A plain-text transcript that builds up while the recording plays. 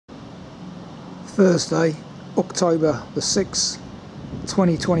Thursday, October the 6th,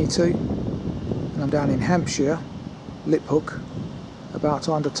 2022, and I'm down in Hampshire, Liphook, about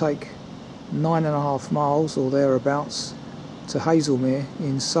to undertake 9.5 miles or thereabouts to Haslemere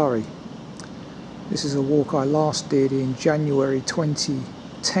in Surrey. This is a walk I last did in January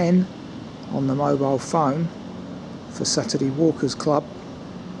 2010 on the mobile phone for Saturday Walkers Club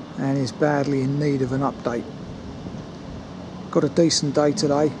and is badly in need of an update. Got a decent day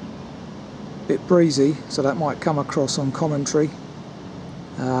today, bit breezy, so that might come across on commentary,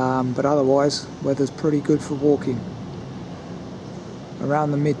 but otherwise weather's pretty good for walking.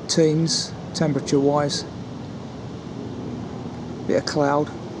 Around the mid-teens temperature wise, bit of cloud,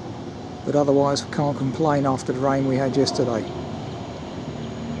 but otherwise can't complain after the rain we had yesterday.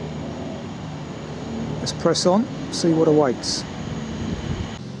 Let's press on, see what awaits.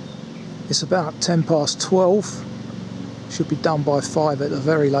 It's about 12:10, should be done by 5 at the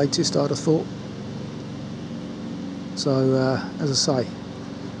very latest, I'd have thought. So as I say,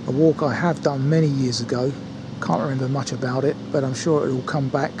 a walk I have done many years ago, can't remember much about it, but I'm sure it will come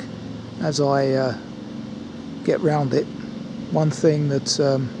back as I get round it. One thing that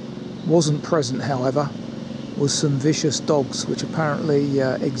wasn't present, however, was some vicious dogs which apparently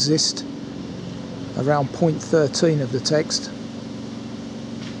exist around point 13 of the text.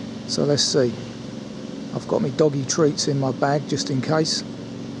 So let's see. I've got my doggy treats in my bag just in case.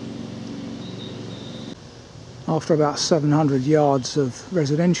 After about 700 yards of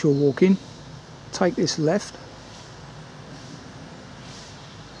residential walking, take this left.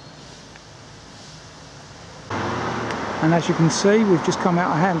 And as you can see, we've just come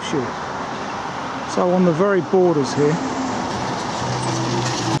out of Hampshire. So on the very borders here.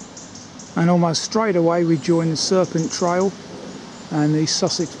 And almost straight away we join the Serpent Trail and the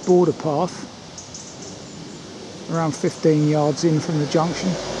Sussex border path, around 15 yards in from the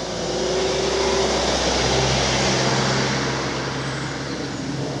junction.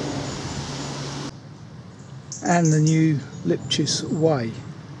 And the new Lipchis Way,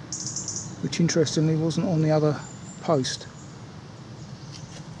 which interestingly wasn't on the other post.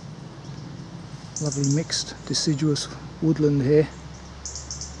 Lovely mixed deciduous woodland here,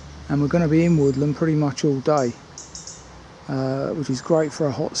 and we're going to be in woodland pretty much all day, which is great for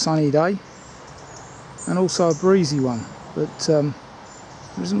a hot sunny day and also a breezy one, but there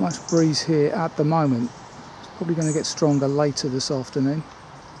isn't much breeze here at the moment. It's probably going to get stronger later this afternoon.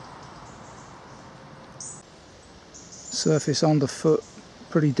 Surface underfoot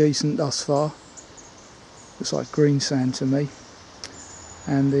pretty decent thus far, looks like green sand to me,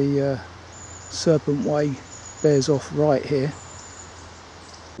 and the Serpent Way bears off right here.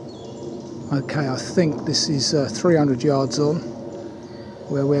 Okay, I think this is 300 yards on,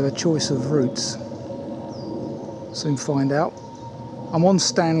 where we have a choice of routes. Soon find out. I'm on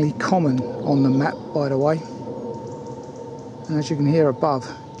Stanley Common on the map, by the way, and as you can hear above,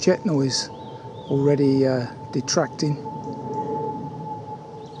 jet noise already detracting.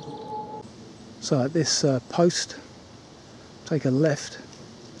 So at this post, take a left,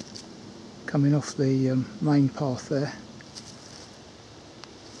 coming off the main path there.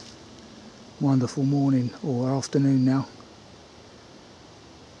 Wonderful morning or afternoon now.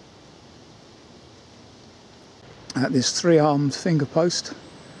 At this 3-armed finger post,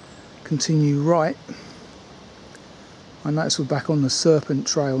 continue right. I notice we're back on the Serpent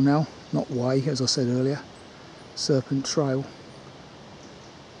Trail now, not Way as I said earlier, Serpent Trail.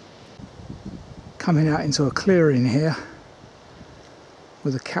 Coming out into a clearing here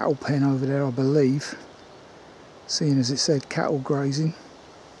with a cattle pen over there, I believe, seeing as it said cattle grazing.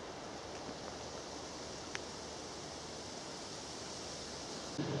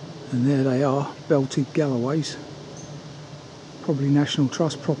 And there they are, belted Galloways. Probably National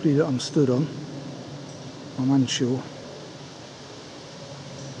Trust property that I'm stood on. I'm unsure.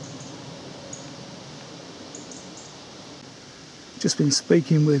 Just been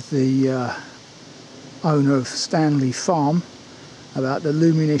speaking with the owner of Stanley Farm about the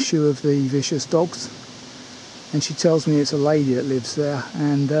looming issue of the vicious dogs, and she tells me it's a lady that lives there,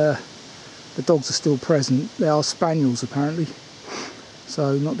 and the dogs are still present. They are spaniels apparently,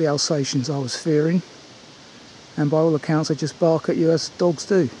 so not the Alsatians I was fearing, and by all accounts they just bark at you as dogs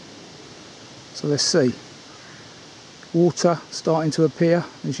do. So let's see. Water starting to appear,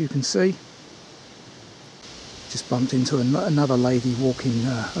 as you can see. Just bumped into another lady walking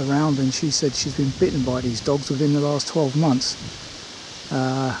around, and she said she's been bitten by these dogs within the last 12 months.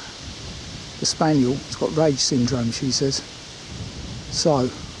 The spaniel, it's got rage syndrome, she says. So,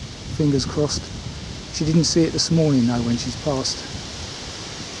 fingers crossed. She didn't see it this morning though when she's passed.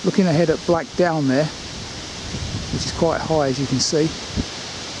 Looking ahead at Black Down there, which is quite high as you can see.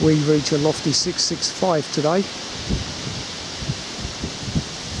 We reach a lofty 665 today.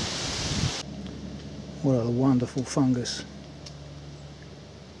 What a wonderful fungus.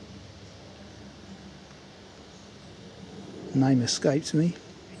 Name escapes me.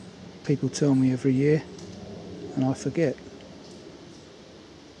 People tell me every year and I forget.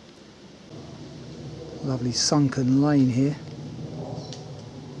 Lovely sunken lane here.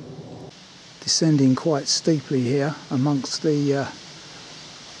 Descending quite steeply here amongst the, I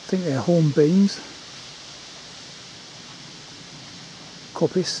think they're hornbeams,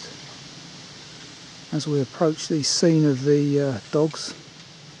 coppice, as we approach the scene of the dogs.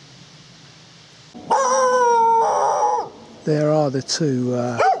 There are the two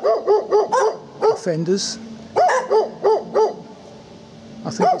offenders. I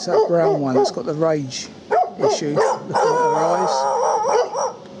think it's that brown one that's got the rage issue, looking at her eyes.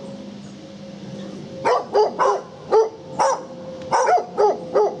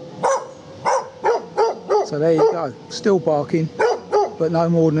 So there you go, still barking, but no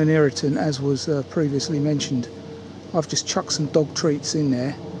more than an irritant, as was previously mentioned. I've just chucked some dog treats in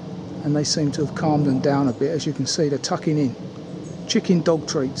there and they seem to have calmed them down a bit. As you can see, they're tucking in. Chicken dog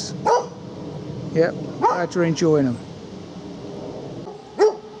treats. Yep, glad you're enjoying them.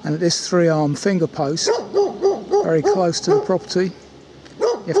 And at this 3-arm finger post, very close to the property,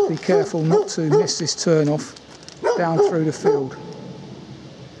 you have to be careful not to miss this turn off down through the field.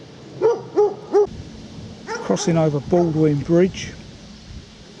 Crossing over Baldwin Bridge.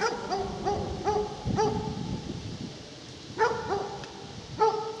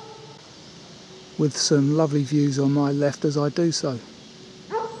 With some lovely views on my left as I do so.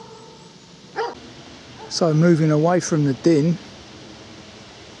 So moving away from the din,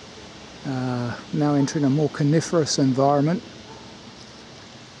 now entering a more coniferous environment.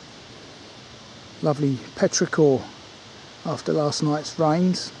 Lovely petrichor after last night's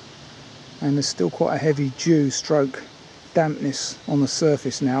rains, and there's still quite a heavy dew stroke dampness on the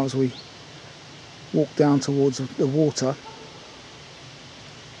surface now as we walk down towards the water,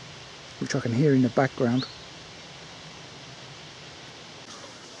 which I can hear in the background.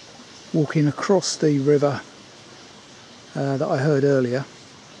 Walking across the river that I heard earlier,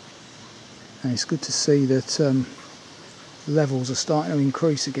 and it's good to see that levels are starting to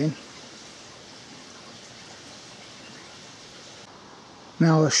increase again.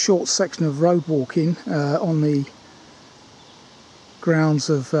 Now a short section of road walking on the grounds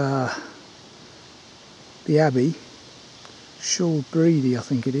of the Abbey, Breedy I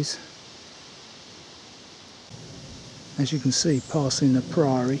think it is. As you can see, passing the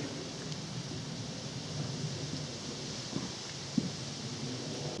Priory.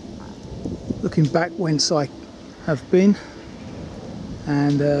 Looking back whence I have been,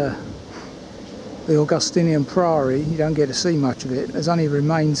 and the Augustinian Priory, you don't get to see much of it. There's only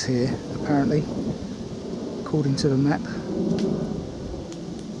remains here, apparently, according to the map.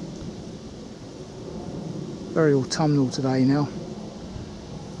 Very autumnal today now.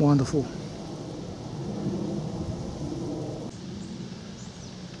 Wonderful.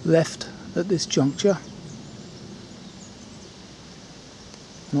 Left at this juncture.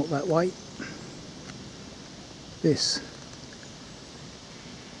 Not that way. This.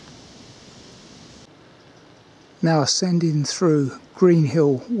 Now ascending through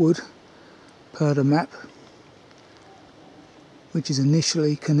Greenhill Wood per the map, which is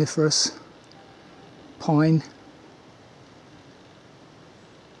initially coniferous pine.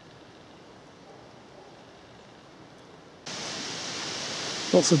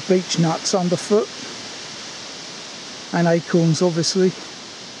 Lots of beech nuts underfoot and acorns obviously.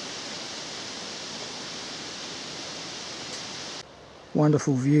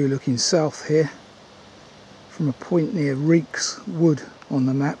 Wonderful view looking south here from a point near Reeks Wood on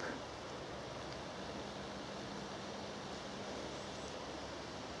the map.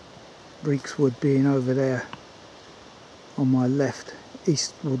 Reeks Wood being over there on my left,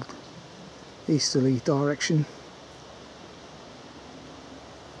 easterly direction.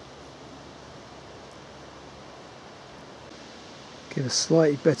 Get a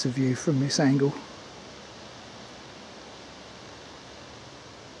slightly better view from this angle.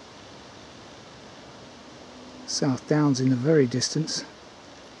 South Downs in the very distance.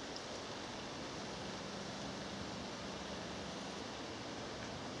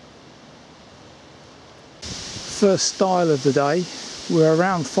 First style of the day, we're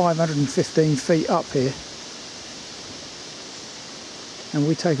around 515 feet up here, and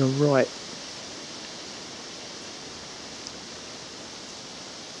we take a right.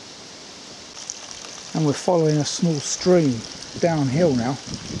 And we're following a small stream downhill now.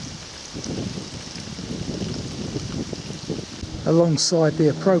 A alongside the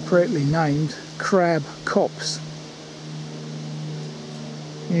appropriately named crab copse.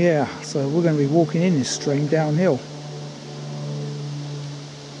 Yeah, so we're going to be walking in this stream downhill.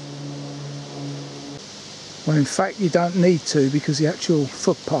 Well, in fact you don't need to, because the actual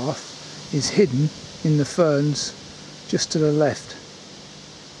footpath is hidden in the ferns just to the left.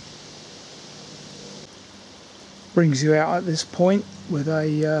 Brings you out at this point with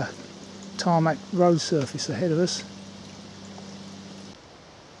a tarmac road surface ahead of us.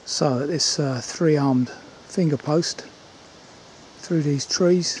 So at this three-armed finger post, through these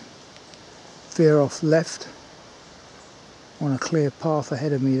trees, veer off left on a clear path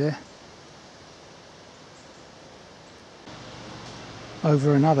ahead of me there,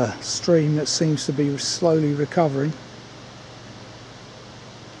 over another stream that seems to be slowly recovering,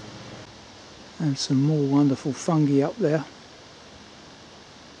 and some more wonderful fungi up there.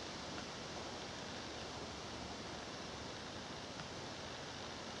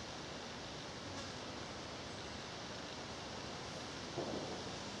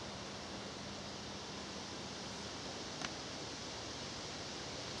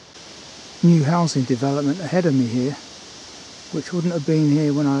 New housing development ahead of me here, which wouldn't have been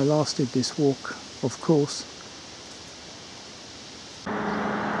here when I last did this walk, of course.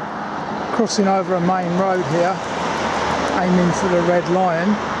 Crossing over a main road here, aiming for the Red Lion,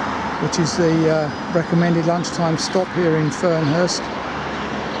 which is the recommended lunchtime stop here in Fernhurst.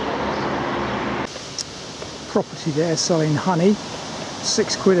 Property there selling honey,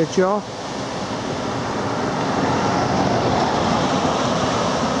 £6 a jar.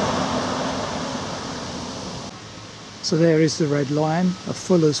 So there is the Red Lion, a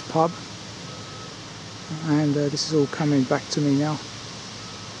Fuller's pub, and this is all coming back to me now.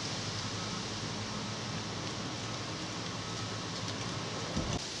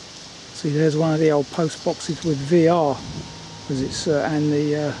 See, there's one of the old post boxes with VR, as it's and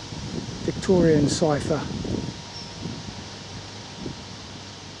the Victorian cipher.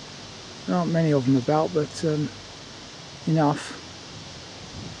 There aren't many of them about, but enough.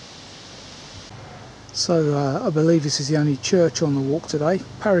 So I believe this is the only church on the walk today,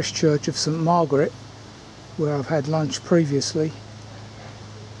 Parish Church of St Margaret, where I've had lunch previously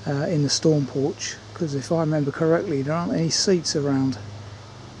in the storm porch, because if I remember correctly there aren't any seats around.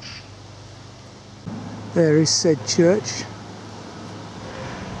 There is said church.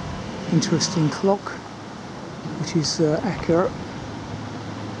 Interesting clock, which is accurate.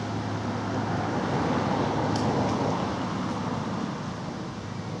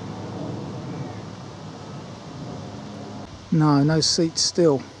 No seats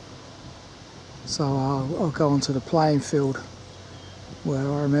still. So I'll go onto the playing field, where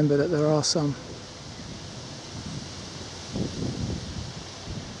I remember that there are some.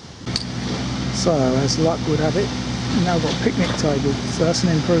 So, as luck would have it, we've now got a picnic table, so that's an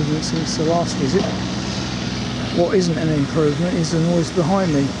improvement since the last visit. What isn't an improvement is the noise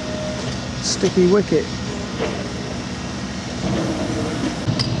behind me. Sticky wicket.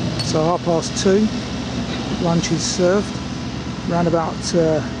 So 2:30, lunch is served. Around about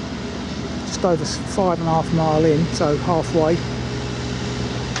just over 5.5 miles in, so halfway.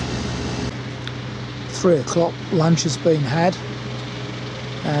 3 o'clock, lunch has been had,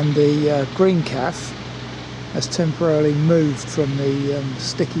 and the green calf has temporarily moved from the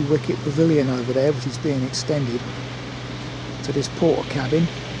sticky wicket pavilion over there, which is being extended, to this porter cabin,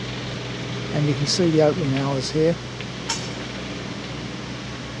 and you can see the opening hours here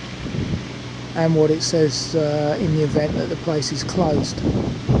and what it says in the event that the place is closed.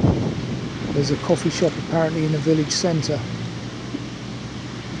 There's a coffee shop apparently in the village centre.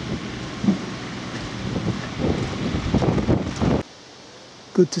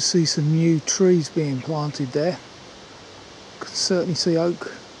 Good to see some new trees being planted there. Could certainly see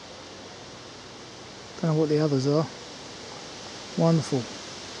oak. Don't know what the others are. Wonderful.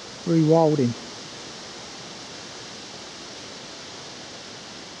 Rewilding.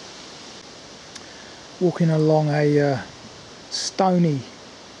 Walking along a stony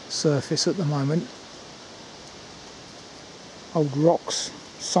surface at the moment. Old rocks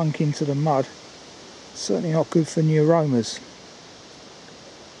sunk into the mud. Certainly not good for neuromas.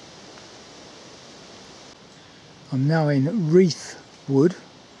 I'm now in Wreath Wood,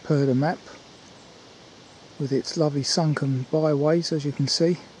 per the map, with its lovely sunken byways, as you can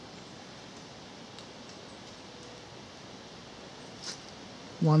see.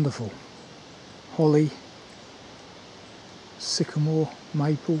 Wonderful. Holly, sycamore,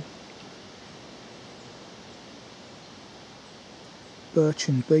 maple, birch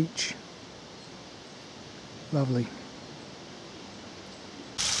and beech. Lovely.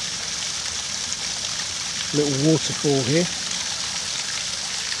 Little waterfall here.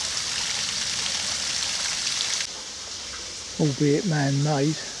 albeit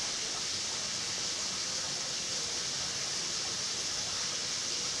man-made.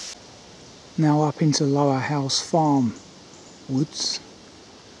 Now up into Lower House Farm woods.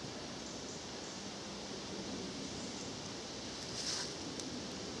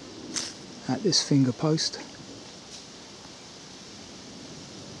 At this finger post.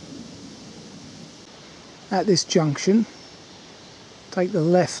 At this junction, take the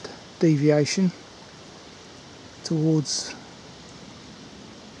left deviation towards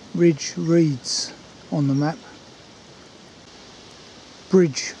Ridge Reeds on the map.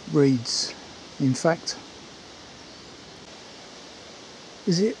 Bridge Reeds, in fact.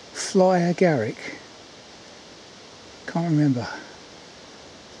 Is it fly agaric? Can't remember.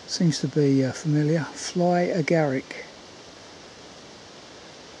 Seems to be familiar. Fly agaric.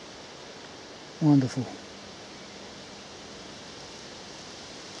 Wonderful.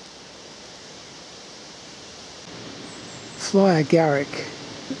 Fly agaric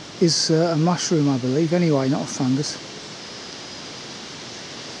is a mushroom, I believe, anyway, not a fungus.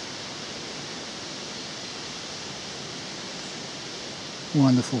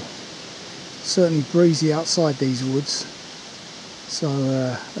 Wonderful. Certainly breezy outside these woods, so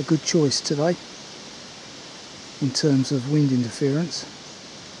a good choice today in terms of wind interference.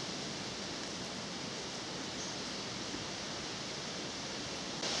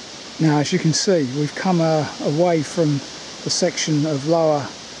 Now, as you can see, we've come away from the section of Lower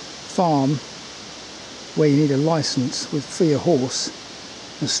Farm where you need a licence for your horse,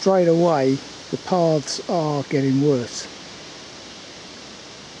 and straight away the paths are getting worse.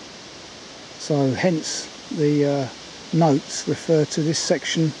 So hence the notes refer to this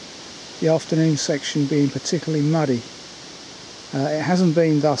section, the afternoon section, being particularly muddy. It hasn't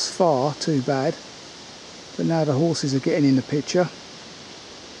been thus far too bad, but now the horses are getting in the picture,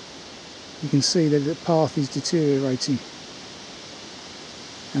 you can see that the path is deteriorating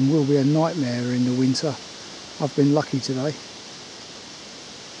and will be a nightmare in the winter. I've been lucky today.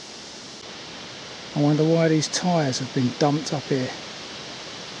 I wonder why these tyres have been dumped up here.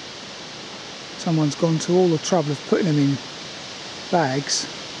 Someone's gone to all the trouble of putting them in bags,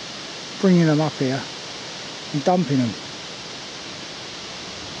 bringing them up here and dumping them.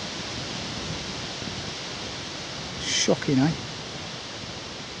 Shocking, eh?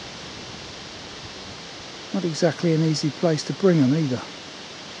 Not exactly an easy place to bring them either.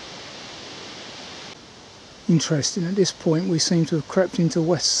 Interesting, at this point we seem to have crept into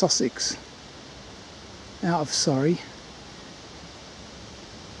West Sussex, out of Surrey.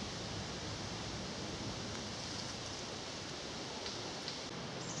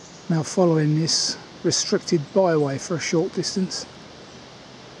 Now following this restricted byway for a short distance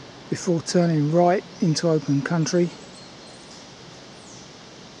before turning right into open country.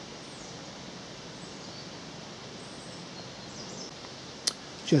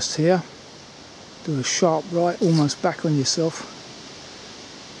 Just here, do a sharp right, almost back on yourself.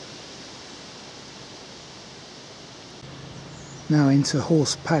 Now into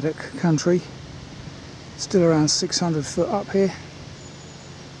horse paddock country, still around 600 foot up here,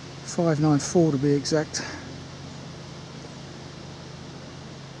 594 to be exact.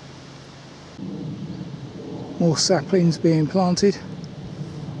 More saplings being planted,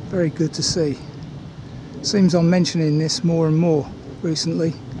 very good to see. Seems I'm mentioning this more and more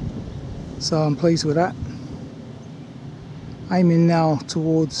recently, so I'm pleased with that. Aiming now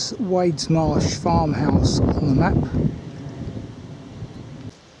towards Wade's Marsh farmhouse on the map.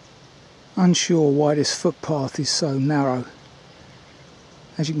 Unsure why this footpath is so narrow.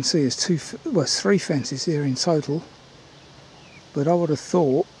 As you can see, there's three fences here in total, but I would have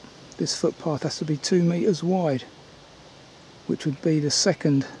thought this footpath has to be 2 metres wide, which would be the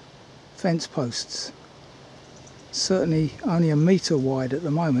second fence posts. Certainly only 1 metre wide at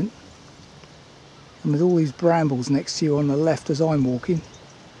the moment, and with all these brambles next to you on the left as I'm walking,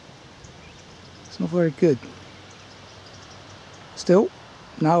 it's not very good. Still,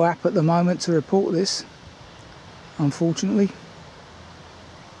 no app at the moment to report this, unfortunately.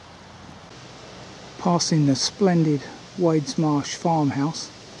 Passing the splendid Wade's Marsh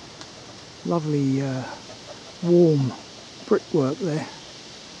farmhouse, lovely warm brickwork there.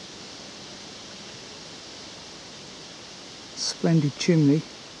 Splendid chimney.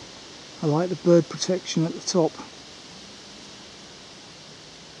 I like the bird protection at the top.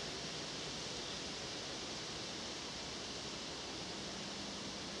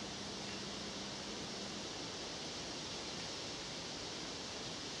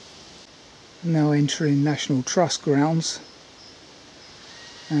 Now entering National Trust grounds,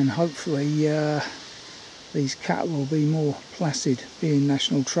 and hopefully these cattle will be more placid, being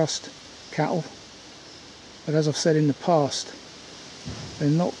National Trust cattle. But as I've said in the past, They're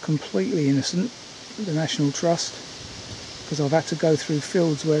not completely innocent, the National Trust, because I've had to go through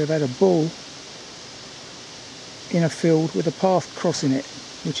fields where they've had a bull in a field with a path crossing it,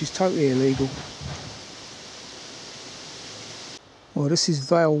 which is totally illegal. Well, this is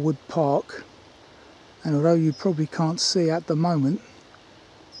Vale Wood Park, and although you probably can't see at the moment,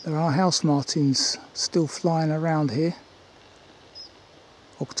 there are house martins still flying around here.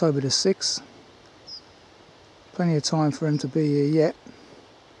 October the 6th. Plenty of time for them to be here yet.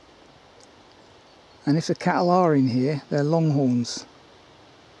 And if the cattle are in here, they're Longhorns,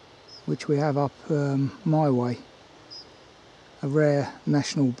 which we have up my way. A rare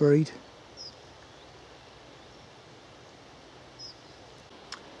national breed.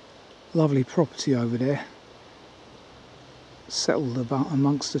 Lovely property over there. Settled about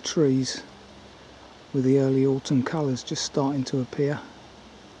amongst the trees with the early autumn colours just starting to appear.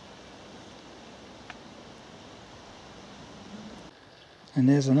 And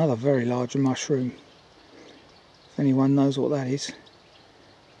there's another very large mushroom. If anyone knows what that is,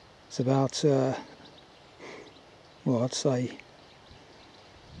 it's about, well, I'd say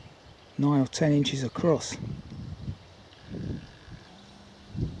 9 or 10 inches across.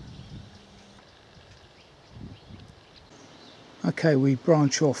 Okay, we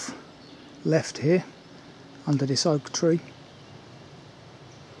branch off left here under this oak tree,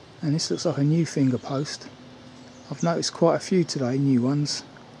 and this looks like a new finger post. I've noticed quite a few today, new ones,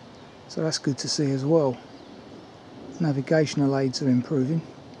 so that's good to see as well. Navigational aids are improving.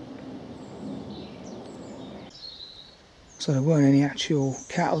 So there weren't any actual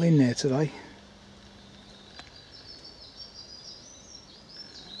cattle in there today.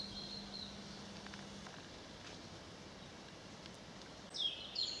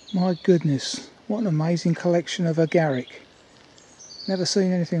 My goodness, what an amazing collection of agaric. Never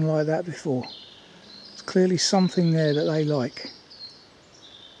seen anything like that before. There's clearly something there that they like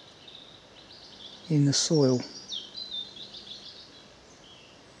in the soil.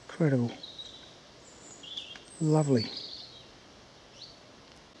 Incredible. Lovely.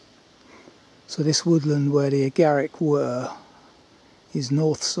 So this woodland where the agaric were is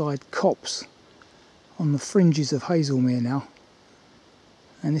north side copse on the fringes of Haslemere now.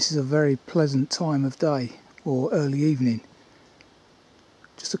 And this is a very pleasant time of day, or early evening.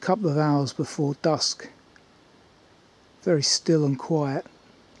 Just a couple of hours before dusk. Very still and quiet.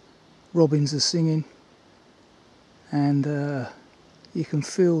 Robins are singing, and you can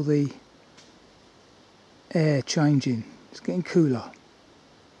feel the air changing. It's getting cooler.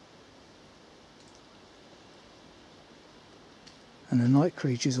 And the night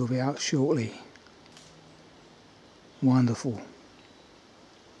creatures will be out shortly. Wonderful.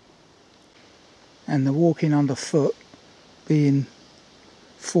 And the walking underfoot, being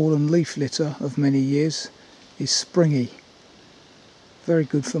fallen leaf litter of many years, is springy. Very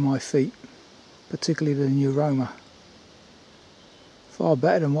good for my feet, particularly the neuroma. Far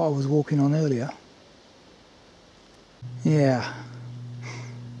better than what I was walking on earlier. Yeah,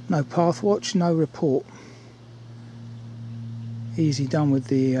 no path watch, no report. Easy done with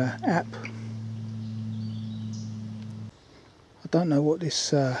the app. I don't know what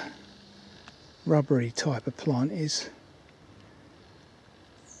this rubbery type of plant is.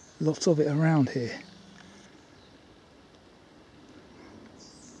 Lots of it around here.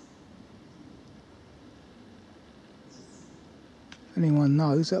 If anyone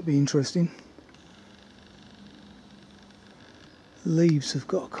knows, that'd be interesting. Leaves have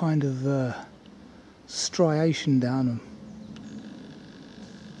got a kind of striation down them.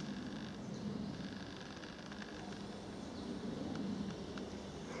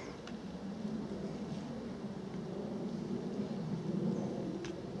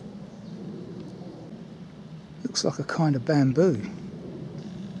 Looks like a kind of bamboo,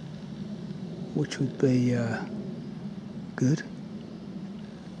 which would be good.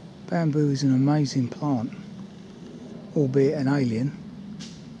 Bamboo is an amazing plant, albeit an alien.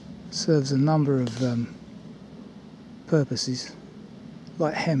 Serves a number of purposes,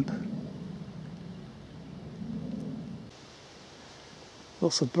 like hemp.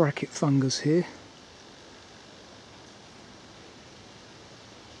 Lots of bracket fungus here.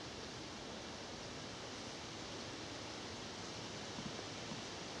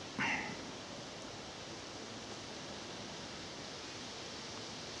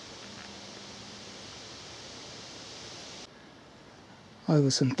 Over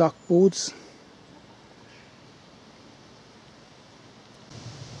some duck boards.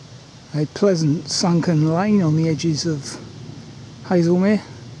 A pleasant sunken lane on the edges of Haslemere.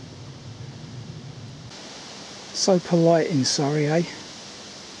 So polite in Surrey, eh?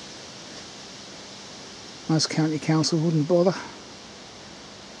 Most county council wouldn't bother.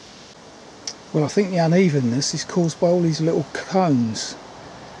 Well, I think the unevenness is caused by all these little cones,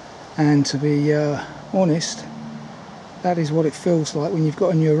 and to be honest, that is what it feels like when you've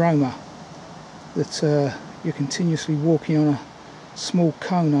got a neuroma, that you're continuously walking on a small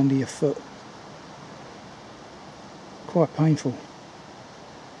cone under your foot. Quite painful.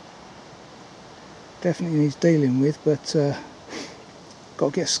 Definitely needs dealing with, but got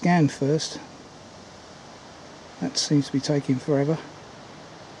to get scanned first. That seems to be taking forever.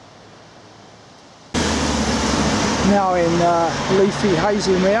 Now in leafy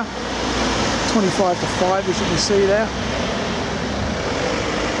Haslemere, 25 to 5 as you can see there.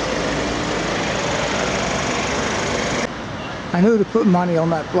 And who'd have put money on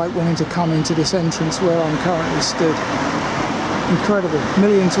that bloke wanting to come into this entrance where I'm currently stood? Incredible,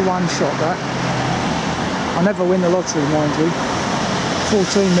 1,000,000 to 1 shot that. I never win the lottery, mind you.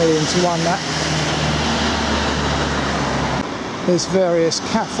 14 million to 1 that. There's various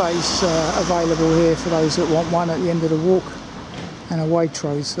cafes available here for those that want one at the end of the walk, and a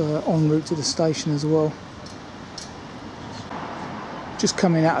Waitrose en route to the station as well. Just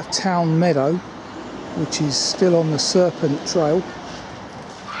coming out of Town Meadow, which is still on the Serpent Trail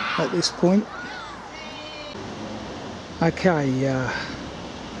at this point. Okay,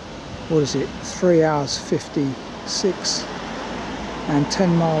 what is it? 3 hours 56 and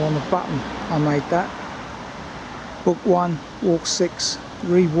 10 mile on the button. I made that. Book 1, walk 6,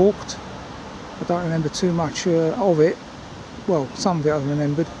 re-walked. I don't remember too much of it. Well, some of it I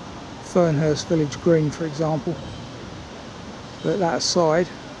remembered. Fernhurst Village Green, for example. But that aside,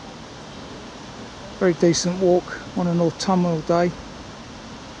 very decent walk on an autumnal day.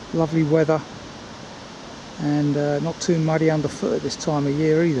 Lovely weather, and not too muddy underfoot at this time of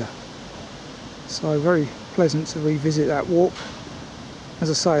year either. So very pleasant to revisit that walk. As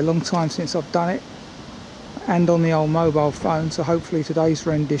I say, a long time since I've done it, and on the old mobile phone, so hopefully today's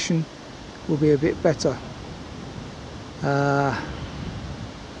rendition will be a bit better.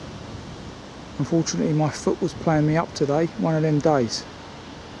 Unfortunately my foot was playing me up today, one of them days,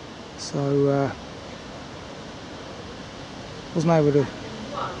 so wasn't able to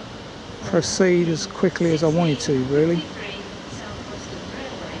proceed as quickly as I wanted to, really.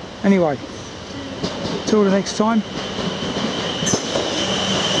 Anyway, till the next time.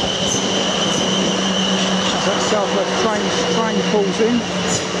 That Southwest train pulls in.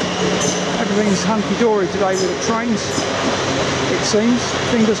 Everything's hunky-dory today with the trains, it seems.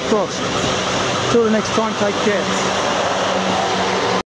 Fingers crossed. Till the next time, take care.